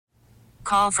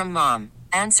Call from mom.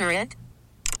 Answer it.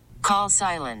 Call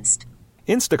silenced.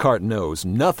 Instacart knows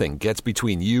nothing gets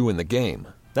between you and the game.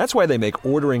 That's why they make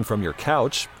ordering from your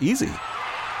couch easy.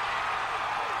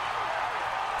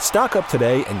 Stock up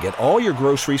today and get all your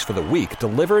groceries for the week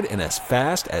delivered in as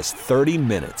fast as 30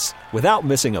 minutes without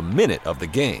missing a minute of the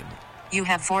game. You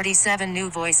have 47 new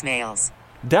voicemails.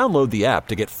 Download the app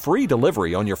to get free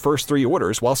delivery on your first 3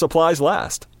 orders while supplies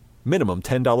last. Minimum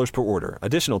 $10 per order.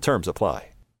 Additional terms apply.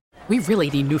 We really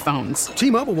need new phones.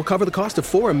 T-Mobile will cover the cost of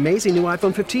 4 amazing new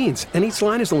iPhone 15s, and each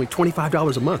line is only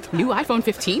 $25 a month. New iPhone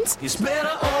 15s? It's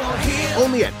better over here.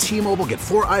 Only at T-Mobile, get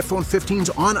 4 iPhone 15s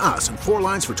on us and 4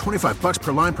 lines for $25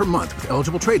 per line per month with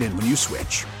eligible trade-in when you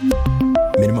switch.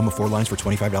 Minimum of 4 lines for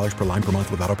 $25 per line per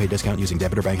month with autopay discount using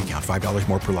debit or bank account. $5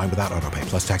 more per line without autopay,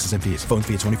 plus taxes and fees. Phone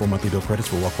fee at 24 monthly bill credits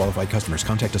for well-qualified customers.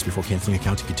 Contact us before canceling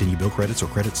account to continue bill credits or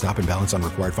credit stop and balance on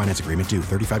required finance agreement due.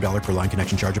 $35 per line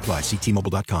connection charge applies. See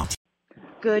T-Mobile.com.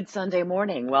 Good Sunday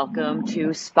morning. Welcome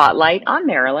to Spotlight on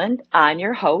Maryland. I'm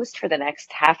your host for the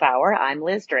next half hour. I'm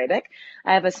Liz Drabick.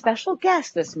 I have a special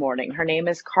guest this morning. Her name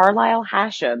is Carlisle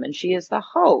Hashim, and she is the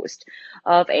host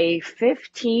of a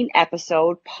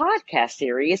 15-episode podcast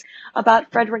series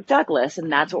about Frederick Douglass,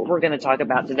 and that's what we're going to talk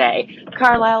about today.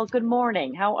 Carlisle, good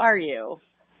morning. How are you?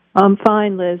 I'm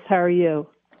fine, Liz. How are you?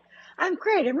 I'm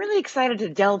great. I'm really excited to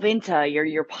delve into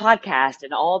your podcast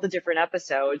and all the different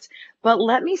episodes. But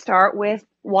let me start with,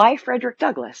 why Frederick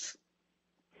Douglass?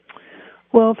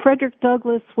 Well, Frederick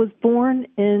Douglass was born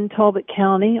in Talbot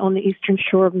County on the eastern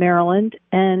shore of Maryland,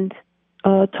 and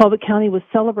Talbot County was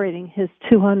celebrating his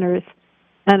 200th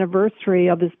anniversary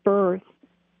of his birth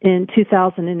in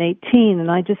 2018,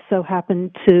 and I just so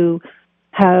happened to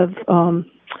have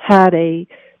had a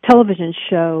television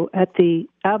show at the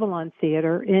Avalon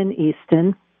Theater in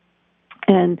Easton,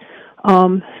 and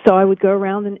so I would go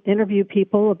around and interview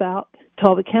people about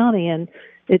Talbot County, and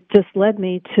it just led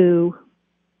me to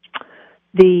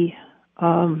the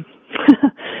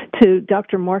to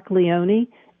Dr. Mark Leone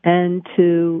and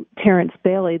to Terrence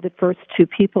Bailey, the first 2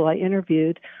 people I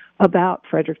interviewed about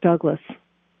Frederick Douglass.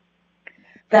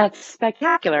 That's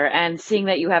spectacular. And seeing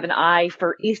that you have an eye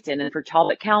for Easton and for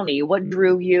Talbot County, what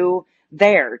drew you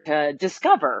there to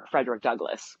discover Frederick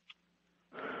Douglass?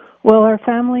 Well, our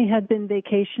family had been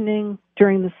vacationing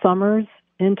during the summers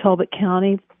in Talbot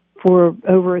County for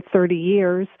over 30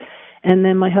 years, and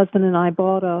then my husband and I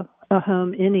bought a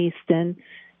home in Easton.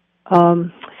 So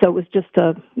it was just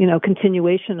a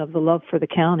continuation of the love for the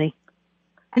county.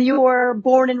 And you were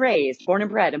born and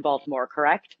bred in Baltimore,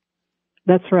 correct?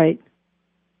 That's right.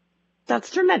 That's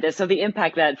tremendous. So the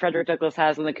impact that Frederick Douglass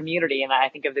has on the community, and I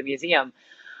think of the museum.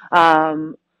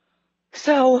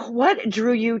 So what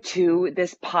drew you to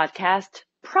this podcast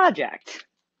project?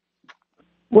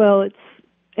 Well,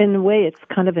 in a way, it's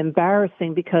kind of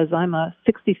embarrassing because I'm a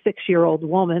 66-year-old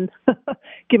woman,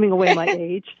 giving away my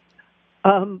age,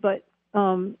 but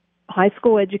high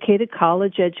school educated,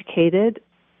 college educated,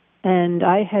 and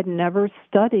I had never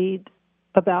studied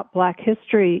about Black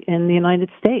history in the United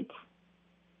States.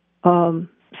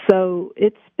 So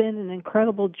it's been an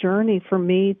incredible journey for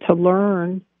me to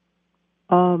learn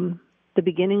the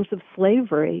beginnings of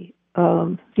slavery.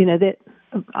 That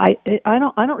I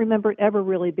don't remember it ever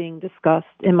really being discussed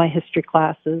in my history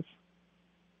classes.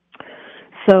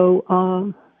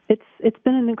 So it's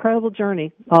been an incredible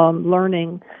journey,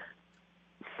 learning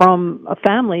from a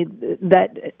family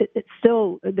that it's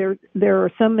still there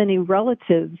are so many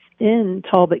relatives in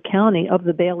Talbot County of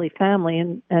the Bailey family,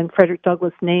 and Frederick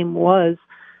Douglass' name was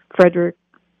Frederick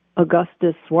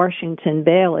Augustus Washington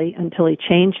Bailey until he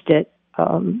changed it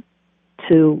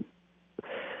to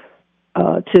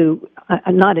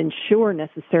not ensure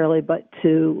necessarily, but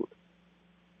to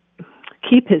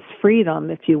keep his freedom,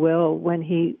 if you will, when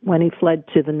he fled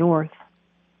to the north.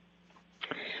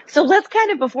 So let's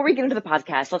before we get into the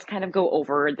podcast, let's go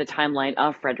over the timeline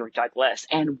of Frederick Douglass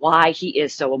and why he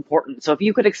is so important. So if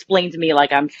you could explain to me,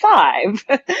 like I'm 5,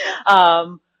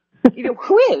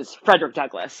 who is Frederick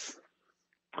Douglass?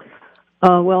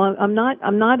 Well, I'm not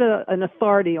an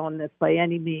authority on this by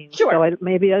any means. Sure. So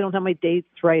maybe I don't have my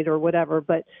dates right or whatever,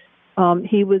 but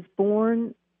he was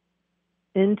born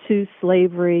into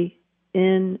slavery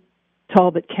in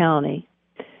Talbot County,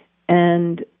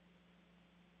 and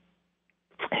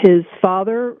his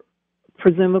father,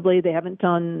 presumably they haven't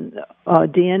done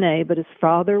DNA, but his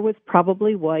father was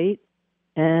probably white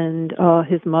and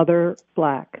his mother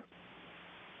Black,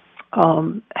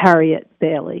 Harriet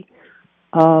Bailey.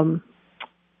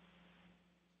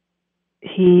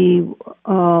 He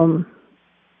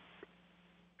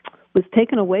was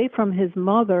taken away from his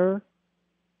mother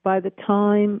by the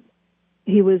time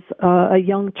a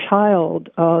young child,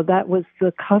 that was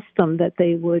the custom that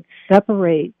they would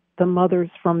separate the mothers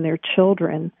from their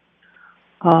children,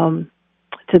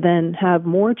 to then have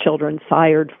more children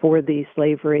sired for the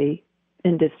slavery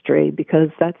industry, because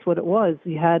that's what it was.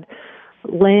 You had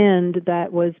land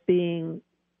that was being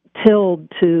tilled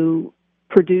to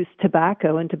produce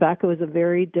tobacco, and tobacco is a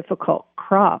very difficult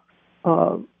crop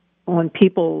on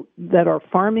people that are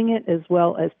farming it, as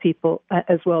well as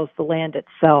the land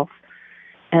itself.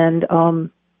 And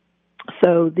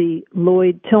so the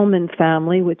Lloyd Tillman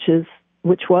family, which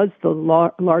was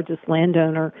the largest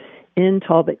landowner in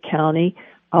Talbot County,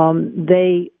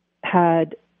 they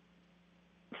had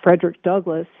Frederick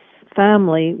Douglass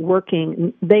family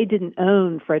working. They didn't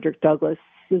own Frederick Douglass's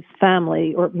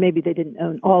family, or maybe they didn't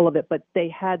own all of it, but they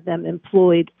had them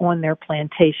employed on their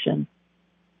plantation.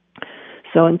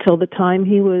 So until the time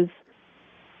he was,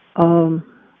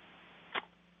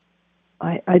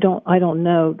 I don't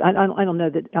know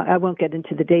that I won't get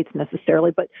into the dates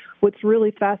necessarily. But what's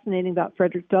really fascinating about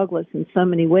Frederick Douglass in so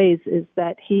many ways is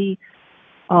that he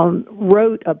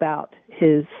wrote about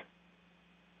his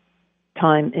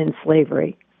time in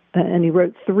slavery, and he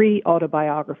wrote 3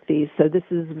 autobiographies. So this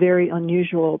is very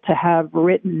unusual to have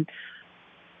written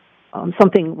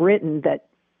something written that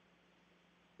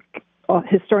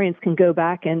historians can go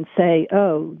back and say,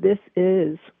 oh, this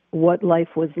is what life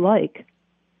was like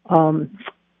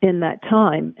in that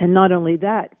time. And not only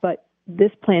that, but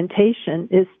this plantation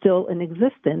is still in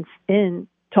existence in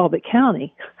Talbot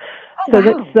County. Oh, so wow.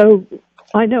 that's so,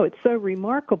 I know it's so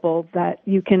remarkable that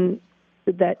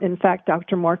in fact,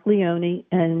 Dr. Mark Leone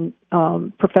and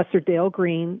Professor Dale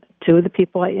Green, 2 of the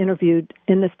people I interviewed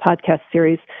in this podcast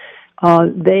series,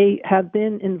 they have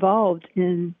been involved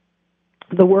in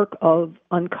the work of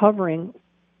uncovering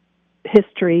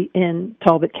history in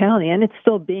Talbot County, and it's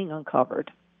still being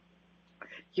uncovered.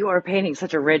 You are painting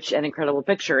such a rich and incredible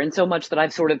picture, and so much that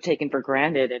I've sort of taken for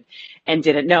granted and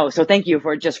didn't know. So thank you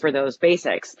for those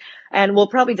basics. And we'll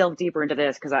probably delve deeper into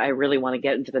this because I really want to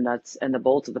get into the nuts and the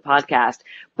bolts of the podcast.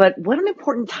 But what an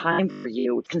important time for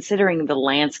you, considering the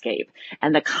landscape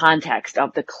and the context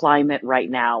of the climate right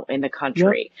now in the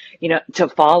country, to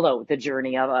follow the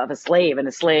journey of a slave and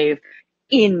a slave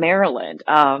in Maryland.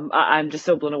 I'm just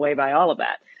so blown away by all of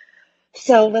that.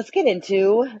 So let's get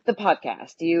into the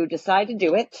podcast. You decide to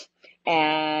do it,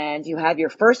 and you have your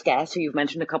first guest, who you've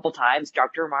mentioned a couple times,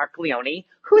 Dr. Mark Leone.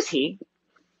 Who's he?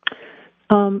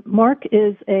 Mark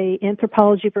is an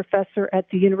anthropology professor at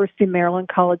the University of Maryland,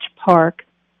 College Park.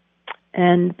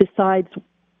 And besides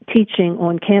teaching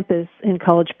on campus in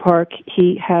College Park,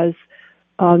 he has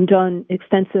done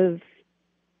extensive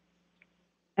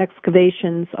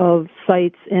excavations of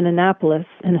sites in Annapolis,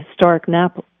 in historic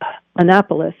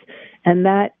Annapolis. And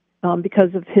that,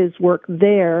 because of his work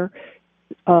there,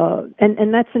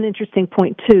 and that's an interesting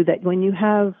point too, that when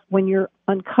you're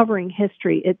uncovering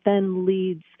history, it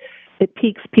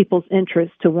piques people's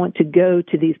interest to want to go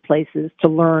to these places to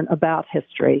learn about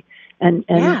history. And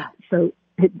so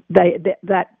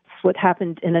that's what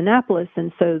happened in Annapolis,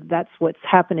 and so that's what's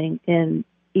happening in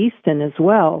Easton as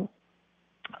well.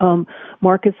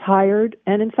 Mark is hired,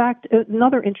 and in fact,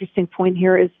 another interesting point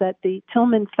here is that the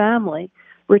Tillman family,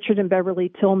 Richard and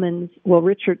Beverly Tillman's,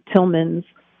 Richard Tillman's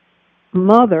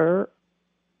mother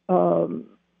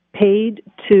paid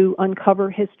to uncover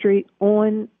history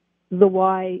on the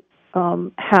Y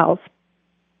house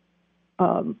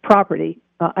property.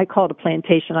 I call it a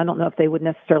plantation. I don't know if they would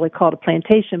necessarily call it a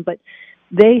plantation, but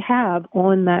they have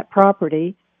on that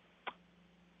property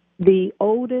the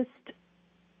oldest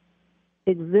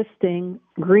existing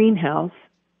greenhouse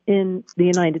in the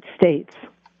United States.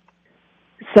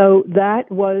 So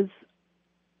that was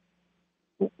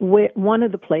one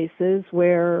of the places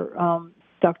where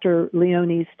Dr.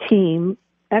 Leone's team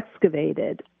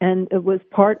excavated, and it was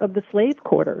part of the slave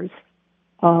quarters.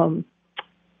 So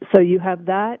you have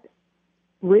that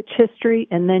rich history,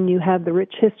 and then you have the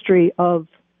rich history of,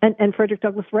 and Frederick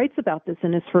Douglass writes about this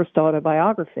in his first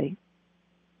autobiography,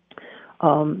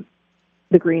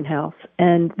 the greenhouse,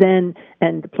 and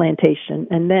the plantation,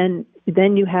 and then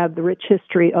you have the rich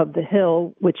history of the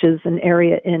Hill, which is an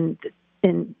area in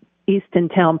Easton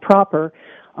Town proper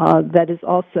that is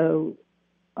also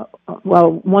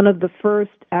one of the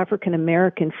first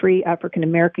free African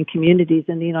American communities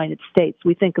in the United States.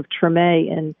 We think of Treme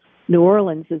in New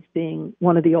Orleans as being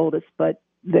one of the oldest, but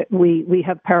we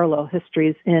have parallel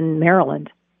histories in Maryland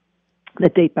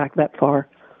that date back that far.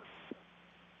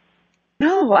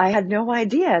 No, I had no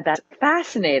idea. That's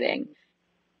fascinating.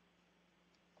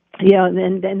 Yeah,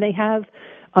 and they have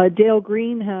Dale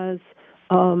Green has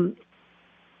and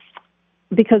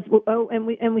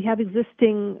we have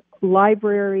existing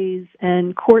libraries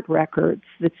and court records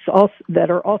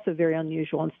that are also very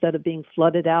unusual. Instead of being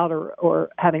flooded out or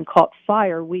having caught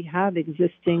fire, we have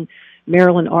existing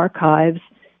Maryland archives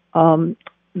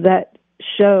that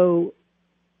show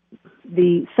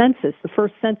the census, the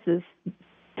first census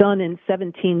done in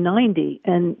 1790,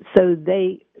 and so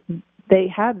they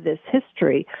have this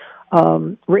history,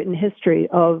 written history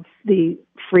of the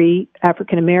free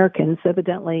African Americans.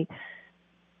 Evidently,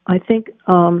 I think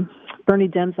Bernie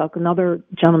Demzuk, another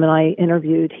gentleman I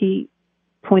interviewed, he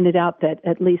pointed out that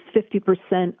at least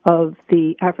 50% of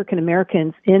the African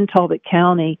Americans in Talbot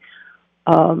County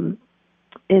in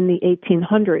the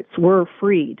 1800s were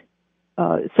freed.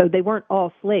 So they weren't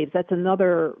all slaves. That's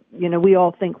another, we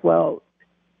all think, well,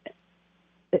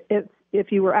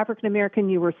 if you were African American,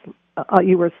 you were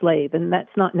a slave, and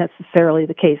that's not necessarily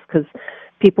the case, because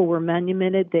people were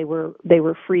manumitted. They were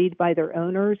freed by their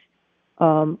owners,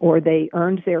 or they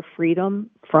earned their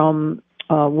freedom from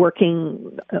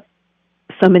working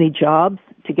so many jobs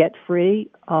to get free.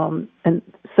 And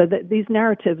so that these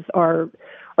narratives are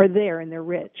there, and they're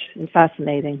rich and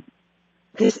fascinating.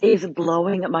 This is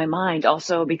blowing my mind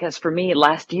also because for me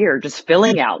last year, just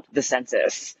filling out the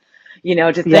census,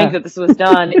 to think that this was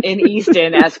done in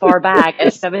Easton as far back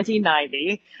as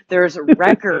 1790, there's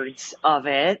records of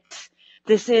it.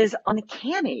 This is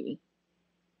uncanny.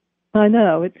 I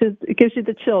know. It gives you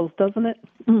the chills, doesn't it?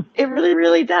 Mm. It really,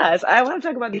 really does. I want to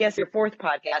talk about the guest of your fourth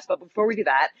podcast, but before we do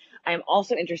that, I am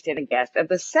also interested in guest of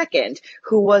the second,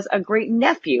 who was a great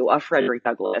nephew of Frederick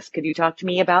Douglass. Could you talk to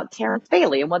me about Terrence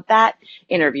Bailey and what that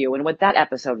interview and what that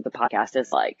episode of the podcast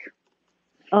is like?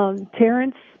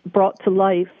 Terrence brought to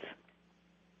life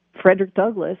Frederick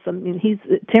Douglass. I mean,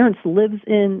 Terrence lives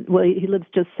he lives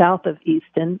just south of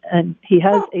Easton, and he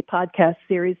has a podcast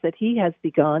series that he has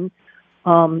begun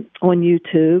on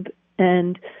YouTube,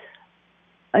 and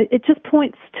it just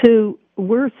points to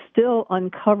we're still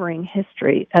uncovering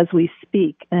history as we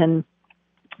speak. And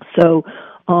so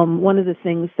one of the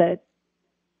things that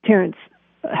Terrence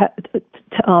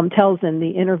tells in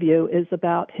the interview is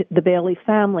about the Bailey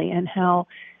family and how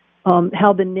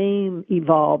the name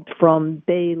evolved from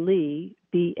Bailey,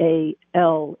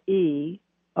 B-A-L-E,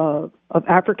 of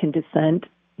African descent.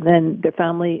 Then the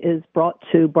family is brought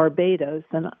to Barbados,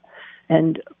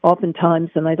 and oftentimes,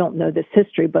 and I don't know this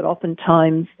history, but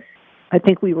oftentimes I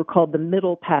think we were called the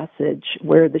Middle Passage,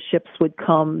 where the ships would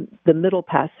come the Middle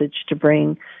Passage to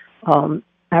bring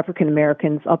African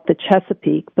Americans up the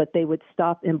Chesapeake, but they would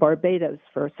stop in Barbados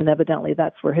first, and evidently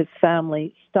that's where his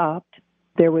family stopped.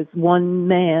 There was one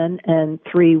man and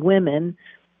three women,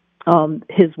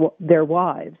 their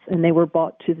wives, and they were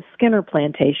brought to the Skinner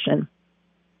plantation.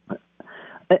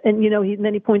 And,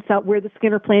 then he points out where the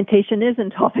Skinner plantation is in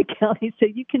Talbot County. So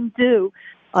you can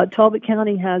Talbot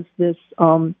County has this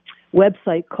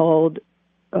website called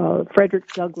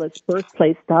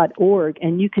frederickdouglassbirthplace.org,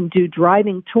 and you can do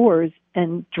driving tours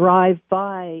and drive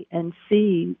by and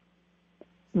see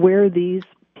where these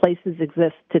places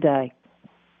exist today.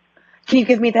 Can you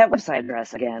give me that website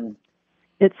address again?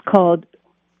 It's called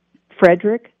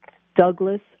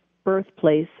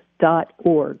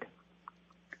frederickdouglassbirthplace.org.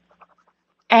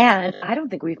 And I don't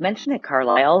think we've mentioned it,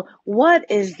 Carlisle.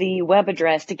 What is the web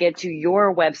address to get to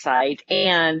your website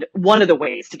and one of the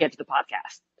ways to get to the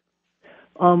podcast?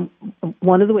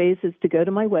 One of the ways is to go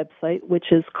to my website, which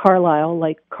is Carlisle,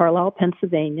 like Carlisle,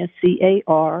 Pennsylvania,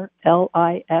 Carlisle,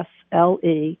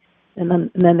 and then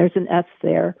there's an S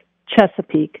there,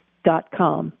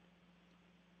 Chesapeake.com.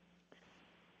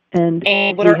 And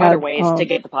what are other ways to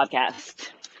get the podcast?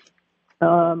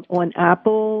 On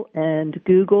Apple and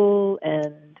Google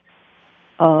and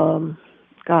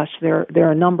there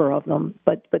are a number of them,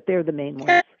 but they're the main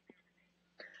ones.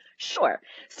 Sure.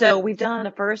 So we've done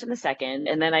the first and the second,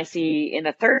 and then I see in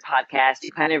the third podcast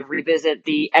you kind of revisit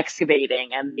the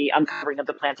excavating and the uncovering of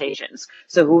the plantations.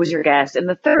 So who was your guest in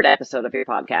the third episode of your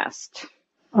podcast?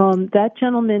 That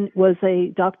gentleman was a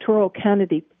doctoral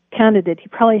candidate. He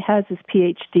probably has his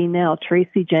PhD now,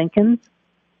 Tracy Jenkins.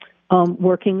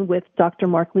 Working with Dr.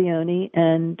 Mark Leone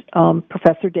and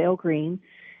Professor Dale Green.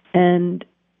 And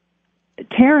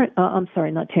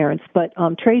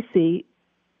Tracy,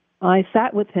 I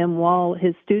sat with him while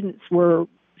his students were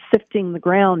sifting the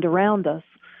ground around us,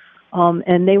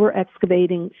 and they were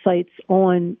excavating sites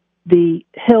on the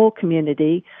Hill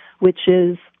community, which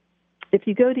is, if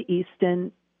you go to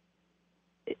Easton,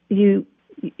 you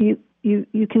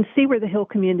can see where the Hill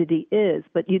community is,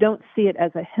 but you don't see it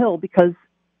as a hill because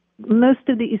most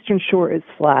of the Eastern Shore is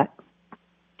flat.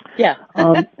 Yeah.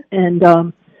 But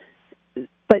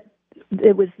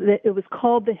it was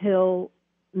called the Hill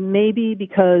maybe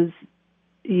because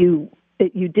it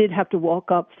you did have to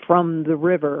walk up from the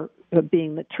river,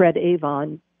 being the Tread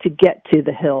Avon, to get to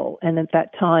the hill. And at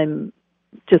that time,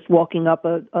 just walking up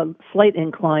a slight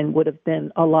incline would have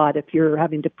been a lot if you're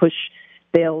having to push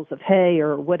bales of hay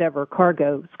or whatever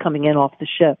cargo is coming in off the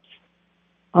ships.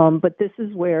 But this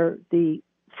is where the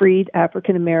freed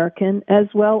African American as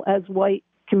well as white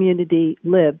community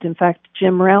lived. In fact,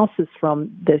 Jim Rouse is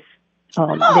from this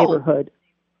neighborhood.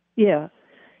 Yeah.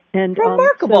 And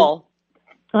remarkable.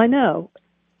 So, I know.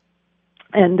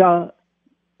 And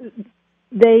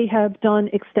they have done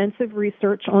extensive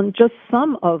research on just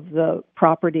some of the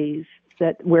properties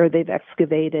where they've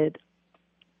excavated.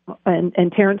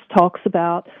 And Terrence talks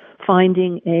about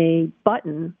finding a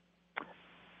button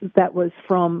that was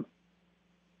from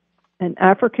an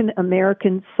African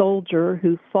American soldier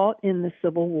who fought in the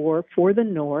Civil War for the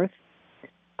North.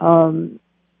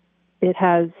 It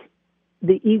has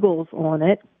the eagles on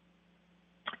it.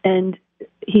 And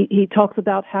he talks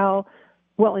about how,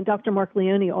 well, and Dr. Mark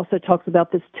Leone also talks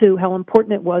about this too, how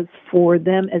important it was for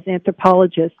them as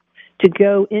anthropologists to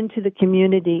go into the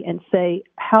community and say,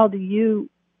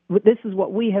 this is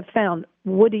what we have found.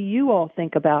 What do you all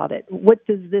think about it? What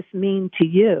does this mean to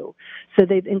you? So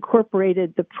they've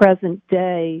incorporated the present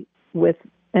day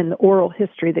and the oral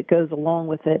history that goes along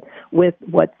with it, with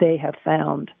what they have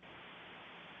found.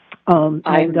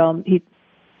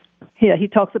 He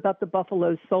talks about the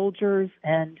Buffalo Soldiers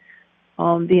and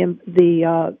and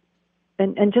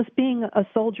just being a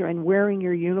soldier and wearing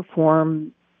your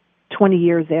uniform 20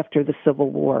 years after the Civil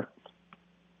War.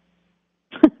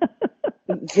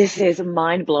 This is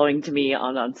mind-blowing to me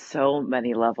on so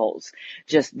many levels.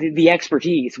 Just the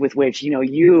expertise with which,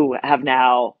 you have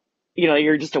now,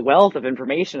 you're just a wealth of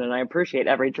information, and I appreciate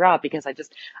every drop, because I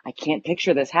can't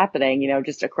picture this happening,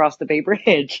 just across the Bay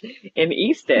Bridge in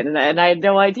Easton. And I had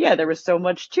no idea there was so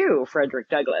much to Frederick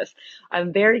Douglass.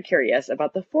 I'm very curious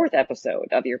about the 4th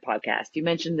episode of your podcast. You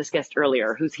mentioned this guest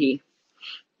earlier. Who's he?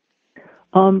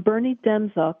 Bernie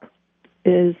Demzuk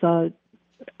is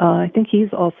I think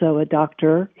he's also a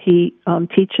doctor. He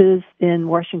teaches in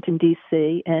Washington,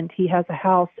 D.C., and he has a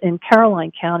house in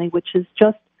Caroline County, which is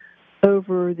just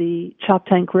over the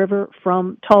Choptank River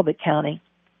from Talbot County.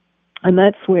 And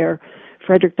that's where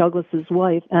Frederick Douglass's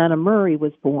wife, Anna Murray,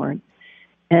 was born.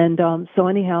 And so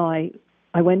anyhow,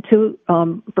 I went to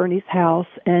Bernie's house,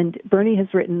 and Bernie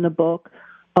has written a book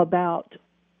about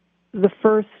the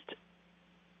first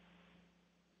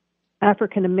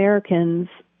African Americans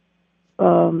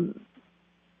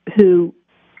who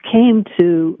came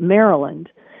to Maryland,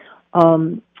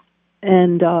 and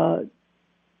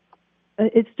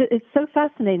it's so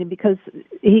fascinating because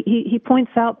he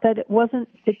points out that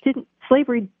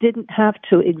slavery didn't have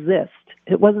to exist.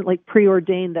 It wasn't like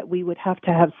preordained that we would have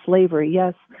to have slavery.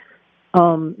 Yes,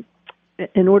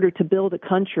 in order to build a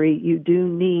country, you do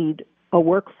need a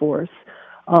workforce,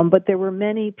 but there were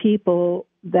many people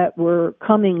that were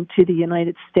coming to the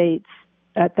United States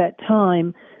at that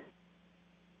time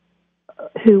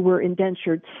who were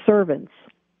indentured servants.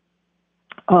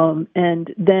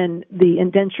 And then the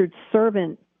indentured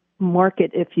servant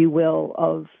market, if you will,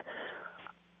 of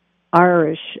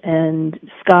Irish and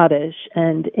Scottish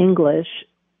and English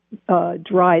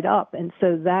dried up. And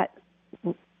so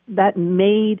that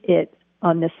made it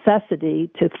a necessity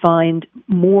to find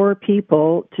more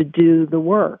people to do the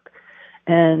work.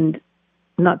 And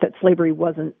not that slavery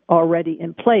wasn't already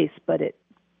in place, but it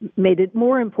made it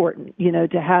more important,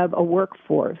 to have a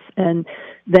workforce. And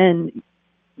then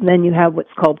you have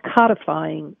what's called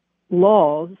codifying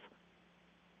laws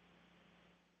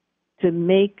to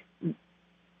make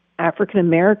African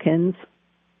Americans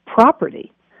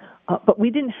property. But we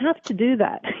didn't have to do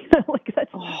that.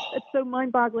 That's so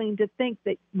mind-boggling to think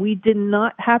that we did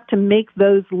not have to make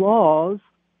those laws.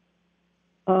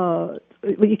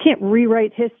 You can't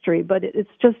rewrite history, but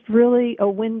it's just really a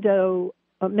window,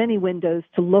 many windows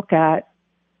to look at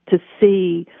to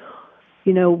see,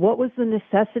 what was the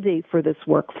necessity for this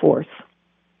workforce?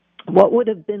 What would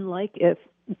have been like if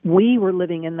we were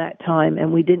living in that time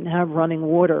and we didn't have running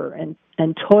water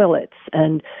and toilets,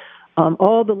 and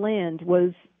all the land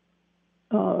was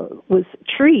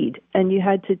treed, and you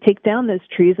had to take down those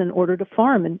trees in order to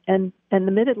farm. And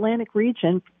the Mid-Atlantic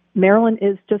region, Maryland,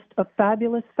 is just a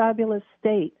fabulous, fabulous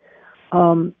state.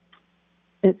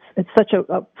 It's such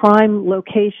a prime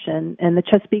location, and the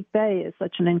Chesapeake Bay is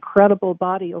such an incredible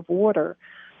body of water.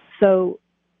 So,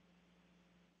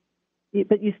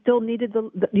 but you still needed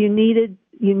you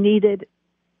needed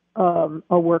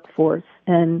a workforce,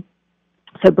 and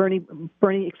so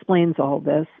Bernie explains all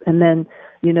this, and then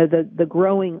the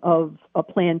growing of a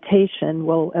plantation.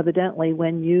 Well, evidently,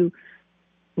 when you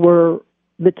were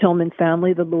the Tillman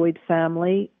family, the Lloyd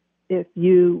family, if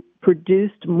you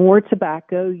produced more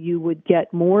tobacco, you would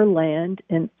get more land,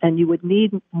 and you would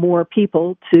need more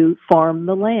people to farm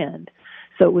the land.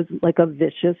 So it was like a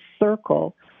vicious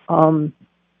circle. And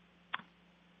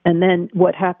then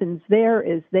what happens there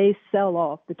is they sell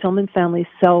off, the Tillman family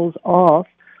sells off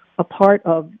a part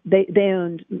of, they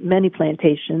owned many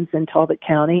plantations in Talbot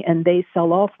County, and they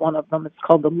sell off one of them. It's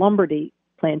called the Lombardy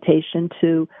Plantation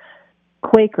to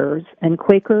Quakers and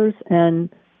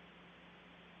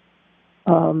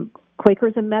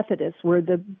Methodists were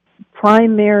the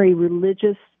primary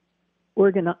religious,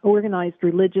 organized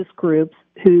religious groups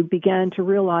who began to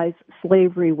realize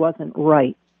slavery wasn't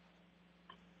right.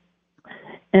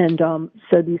 And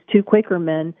so these two Quaker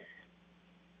men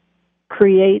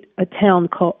create a town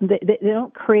called, they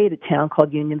don't create a town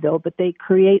called Unionville, but they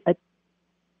create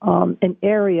an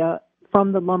area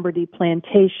from the Lombardy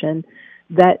Plantation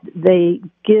that they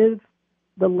give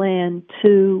the land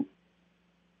to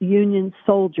Union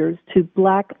soldiers, to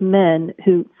black men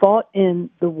who fought in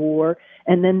the war,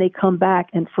 and then they come back,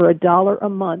 and for $1 a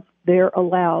month, they're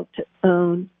allowed to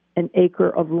own an acre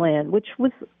of land, which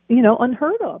was,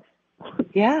 unheard of.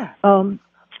 Yeah. And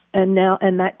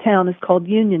that town is called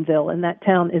Unionville, and that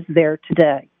town is there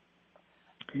today.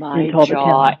 My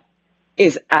jaw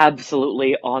is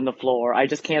absolutely on the floor. I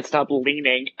just can't stop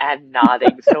leaning and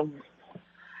nodding.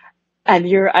 And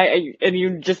you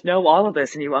just know all of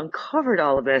this, and you uncovered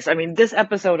all of this. I mean, this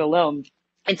episode alone,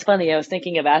 it's funny. I was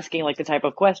thinking of asking like the type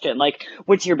of question, like,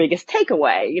 what's your biggest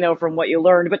takeaway, from what you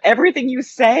learned? But everything you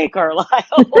say, Carlisle,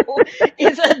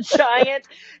 is a giant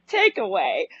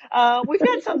takeaway. We've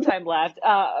got some time left.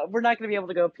 We're not going to be able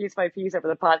to go piece by piece over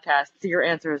the podcast. So your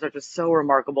answers are just so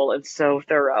remarkable and so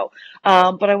thorough.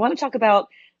 But I want to talk about,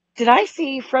 did I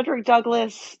see Frederick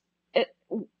Douglass?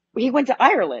 He went to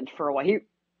Ireland for a while.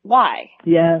 Why?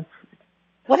 Yes.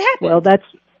 What happened? Well,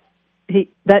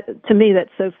 to me,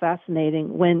 that's so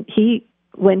fascinating. When he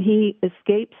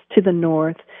escapes to the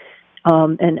north,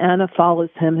 and Anna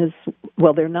follows him.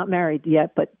 They're not married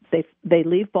yet, but they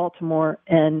leave Baltimore,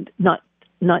 and not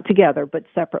together, but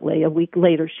separately. A week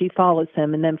later, she follows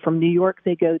him, and then from New York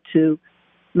they go to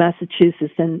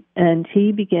Massachusetts, and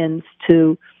he begins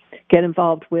to get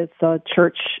involved with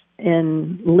church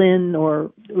in Lynn,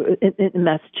 or in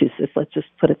Massachusetts. Let's just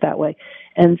put it that way.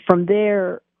 And from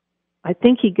there, I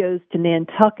think he goes to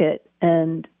Nantucket,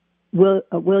 and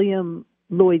William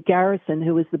Lloyd Garrison,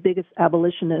 who was the biggest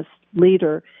abolitionist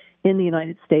leader in the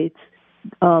United States,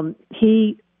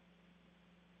 he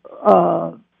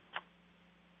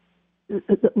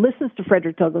listens to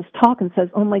Frederick Douglass talk and says,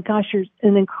 "Oh my gosh, you're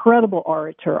an incredible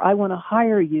orator. I want to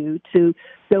hire you to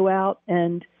go out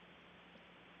and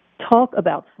talk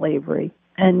about slavery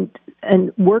and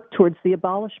work towards the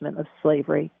abolishment of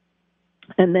slavery."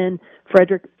 And then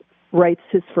Frederick writes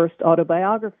his first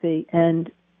autobiography,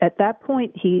 and at that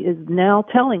point he is now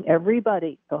telling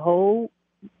everybody, the whole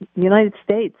United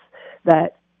States,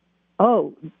 that,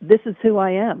 oh, this is who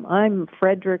I am. I'm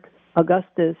Frederick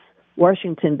Augustus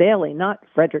Washington Bailey, not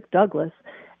Frederick Douglass.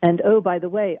 And oh, by the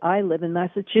way, I live in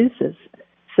Massachusetts.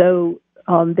 So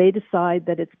they decide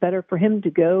that it's better for him to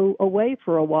go away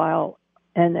for a while.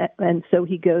 And so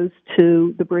he goes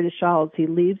to the British Isles. He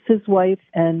leaves his wife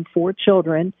and 4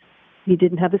 children. He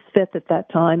didn't have his 5th at that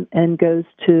time, and goes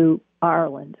to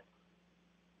Ireland.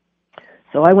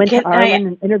 So I went to Ireland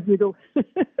and interviewed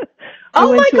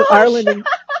Ireland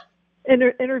and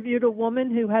interviewed a woman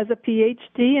who has a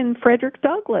PhD in Frederick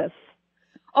Douglass.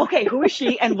 Okay, who is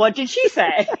she, and what did she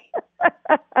say?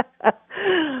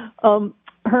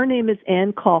 Her name is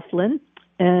Anne Coughlin,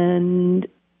 and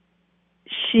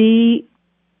she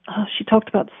talked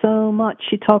about so much.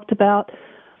 She talked about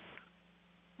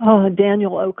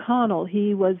Daniel O'Connell.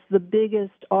 He was the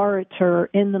biggest orator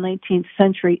in the 19th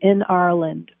century in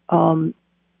Ireland.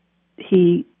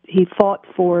 He fought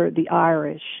for the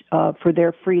Irish, for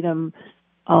their freedom,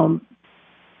 at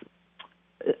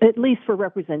least for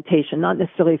representation, not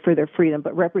necessarily for their freedom,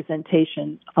 but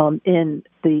representation in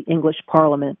the English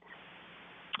Parliament.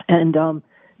 And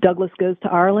Douglass goes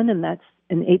to Ireland, and that's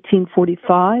in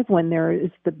 1845, when there is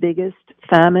the biggest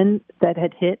famine that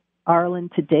had hit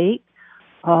Ireland to date.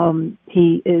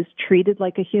 He is treated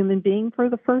like a human being for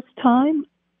the first time,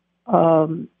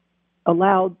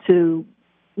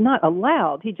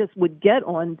 he just would get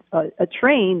on a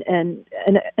train and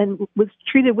was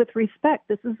treated with respect.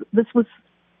 This was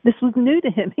new to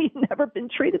him. He'd never been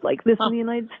treated like this in the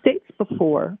United States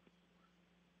before.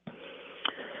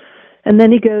 And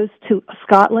then he goes to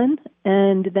Scotland,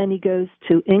 and then he goes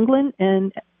to England,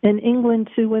 and in England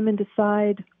 2 women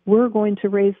decide, we're going to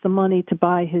raise the money to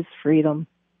buy his freedom.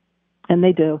 And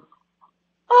they do.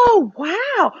 Oh,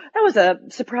 wow. That was a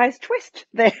surprise twist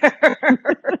there.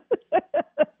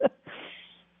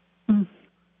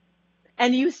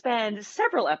 And you spend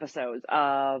several episodes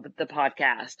of the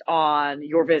podcast on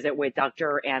your visit with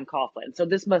Dr. Ann Coughlin. So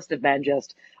this must have been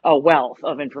just a wealth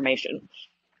of information.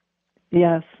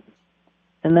 Yes.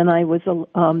 And then I was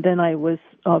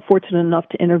fortunate enough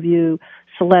to interview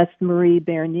Celeste Marie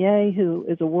Bernier, who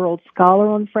is a world scholar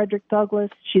on Frederick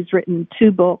Douglass. She's written 2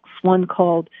 books, one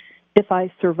called If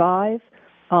I Survive,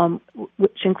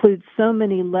 which includes so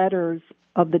many letters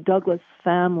of the Douglass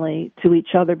family to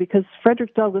each other, because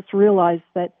Frederick Douglass realized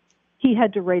that he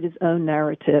had to write his own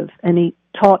narrative, and he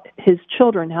taught his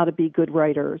children how to be good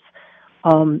writers.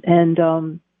 So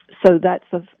that's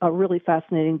a really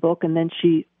fascinating book. And then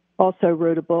she also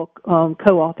wrote a book,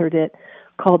 co-authored it,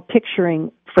 called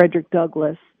Picturing Frederick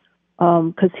Douglass,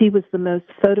 because he was the most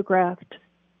photographed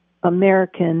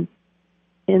American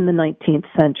in the 19th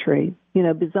century. You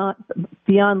know,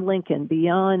 beyond Lincoln,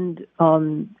 beyond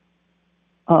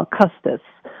Custis,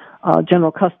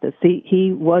 General Custis.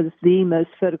 He was the most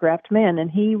photographed man,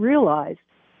 and he realized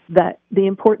that the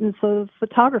importance of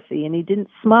photography, and he didn't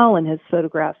smile in his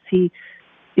photographs.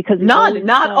 Because not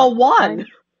a one.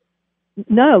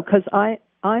 No, because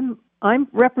I'm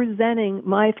representing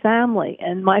my family,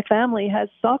 and my family has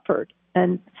suffered,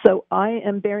 and so I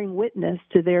am bearing witness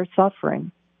to their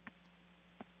suffering.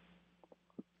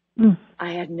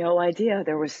 I had no idea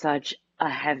there was such a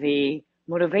heavy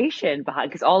motivation behind,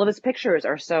 because all of his pictures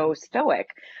are so stoic.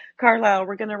 Carlisle,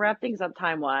 we're going to wrap things up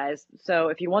time-wise. So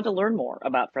if you want to learn more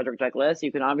about Frederick Douglass,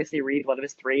 you can obviously read one of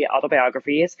his 3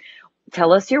 autobiographies.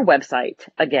 Tell us your website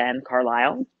again,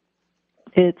 Carlisle.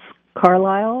 It's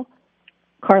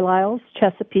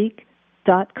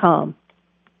carlileschesapeake.com.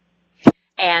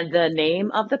 And the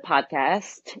name of the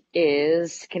podcast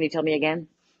is, can you tell me again?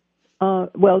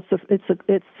 Well, it's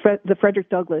the Frederick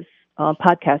Douglass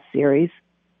podcast series,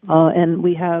 and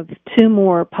we have 2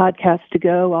 more podcasts to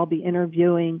go. I'll be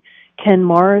interviewing Ken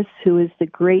Morris, who is the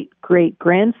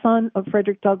great-great-grandson of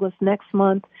Frederick Douglass, next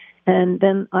month, and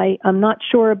then I'm not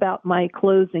sure about my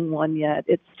closing one yet.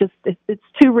 It's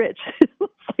too rich.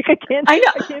 Like I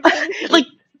know. I can't finish it. Like,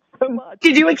 so much.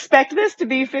 Did you expect this to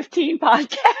be 15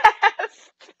 podcasts?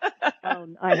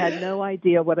 I had no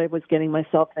idea what I was getting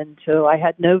myself into. I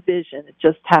had no vision. It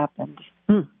just happened.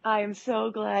 I am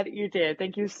so glad you did.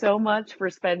 Thank you so much for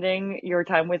spending your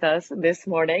time with us this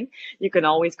morning. You can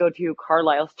always go to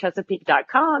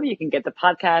carlileschesapeake.com. You can get the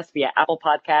podcast via Apple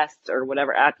Podcasts or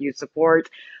whatever app you support.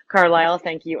 Carlisle,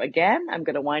 thank you again. I'm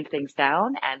going to wind things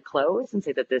down and close and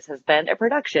say that this has been a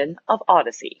production of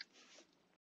Odyssey.